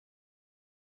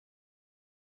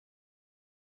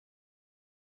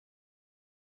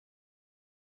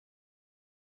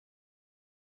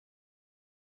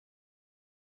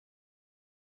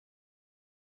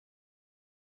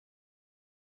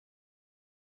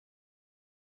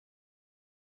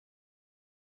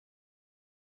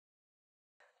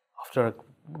After a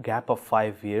gap of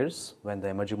 5 years, when the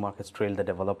emerging markets trail the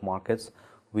developed markets,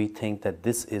 we think that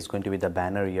this is going to be the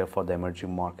banner year for the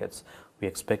emerging markets. We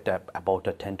expect about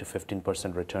a 10 to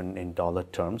 15% return in dollar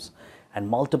terms, and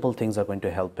multiple things are going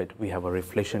to help it. We have a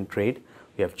reflation trade.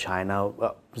 We have China,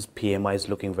 PMI is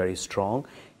looking very strong.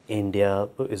 India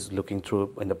is looking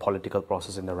through in the political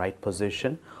process in the right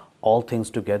position. All things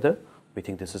together, we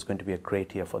think this is going to be a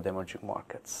great year for the emerging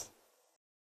markets.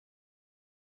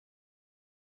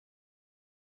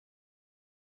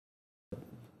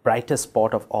 Brightest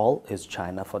spot of all is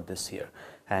China for this year,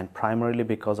 and primarily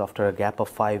because after a gap of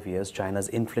 5 years, China's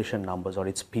inflation numbers, or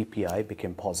its PPI,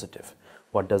 became positive.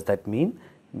 What does that mean?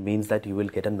 It means that you will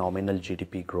get a nominal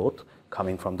GDP growth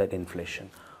coming from that inflation.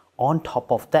 On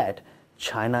top of that,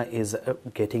 China is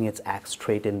getting its act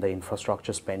straight in the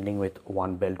infrastructure spending with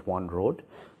One Belt, One Road,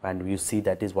 and you see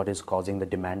that is what is causing the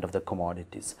demand of the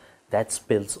commodities. That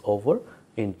spills over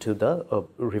into the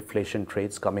reflation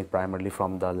trades coming primarily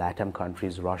from the LATAM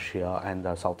countries, Russia and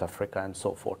South Africa and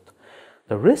so forth.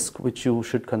 The risk which you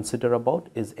should consider about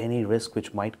is any risk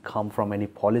which might come from any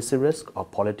policy risk or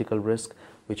political risk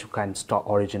which can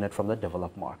originate from the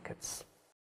developed markets.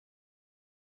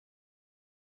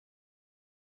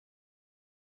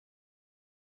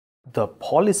 The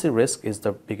policy risk is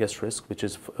the biggest risk which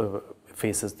is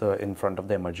faces in front of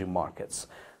the emerging markets.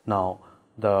 Now,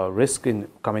 the risk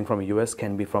coming from US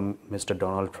can be from Mr.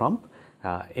 Donald Trump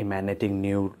emanating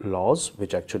new laws,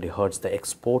 which actually hurts the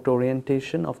export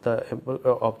orientation of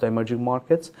the emerging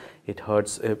markets. It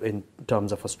hurts in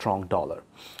terms of a strong dollar.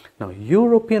 Now,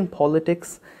 European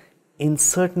politics in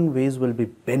certain ways will be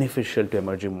beneficial to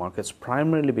emerging markets,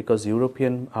 primarily because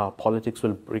European politics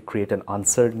will create an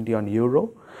uncertainty on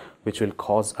euro, which will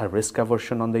cause a risk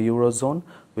aversion on the eurozone,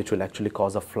 which will actually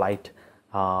cause a flight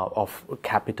of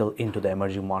capital into the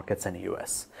emerging markets and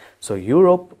US. So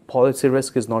Europe policy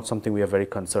risk is not something we are very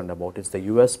concerned about. It's the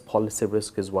US policy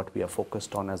risk is what we are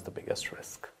focused on as the biggest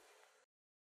risk.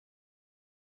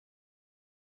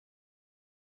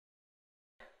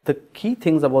 The key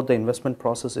things about the investment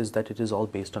process is that it is all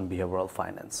based on behavioral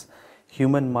finance.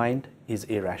 Human mind is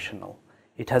irrational.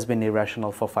 It has been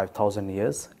irrational for 5,000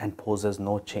 years and poses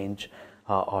no change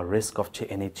or risk of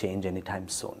any change anytime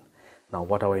soon. Now,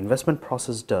 what our investment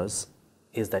process does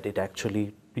is that it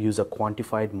actually uses a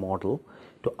quantified model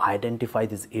to identify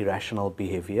this irrational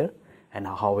behavior and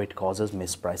how it causes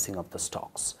mispricing of the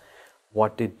stocks.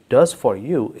 What it does for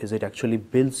you is it actually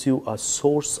builds you a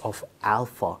source of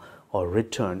alpha or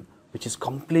return which is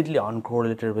completely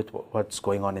uncorrelated with what's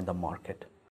going on in the market.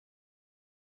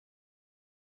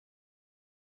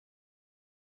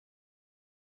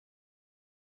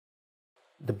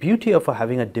 The beauty of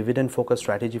having a dividend-focused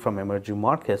strategy from emerging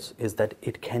markets is that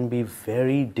it can be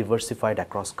very diversified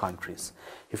across countries.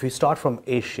 If we start from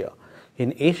Asia,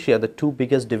 in Asia, the two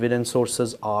biggest dividend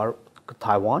sources are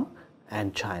Taiwan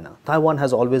and China. Taiwan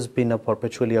has always been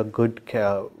perpetually a good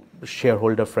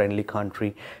shareholder-friendly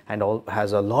country and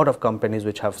has a lot of companies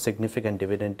which have significant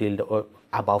dividend yield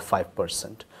above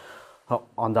 5%.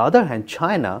 On the other hand,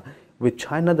 with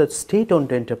China, the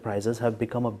state-owned enterprises have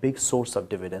become a big source of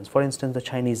dividends. For instance, the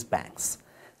Chinese banks.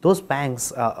 Those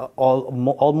banks,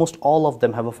 almost all of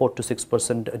them have a 4 to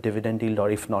 6% dividend yield,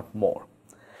 or if not more.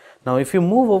 Now, if you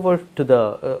move over to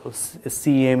the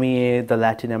CEMEA, the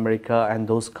Latin America and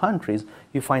those countries,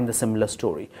 you find the similar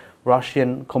story.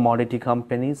 Russian commodity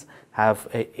companies have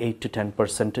a 8 to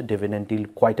 10% dividend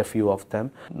yield, quite a few of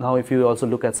them. Now, if you also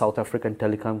look at South African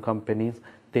telecom companies,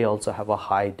 they also have a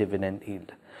high dividend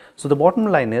yield. So the bottom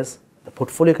line is the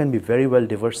portfolio can be very well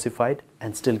diversified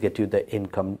and still get you the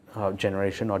income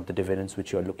generation or the dividends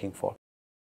which you are looking for.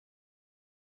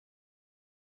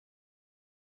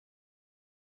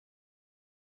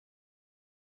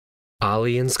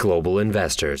 Allianz Global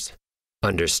Investors.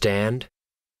 Understand,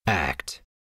 act.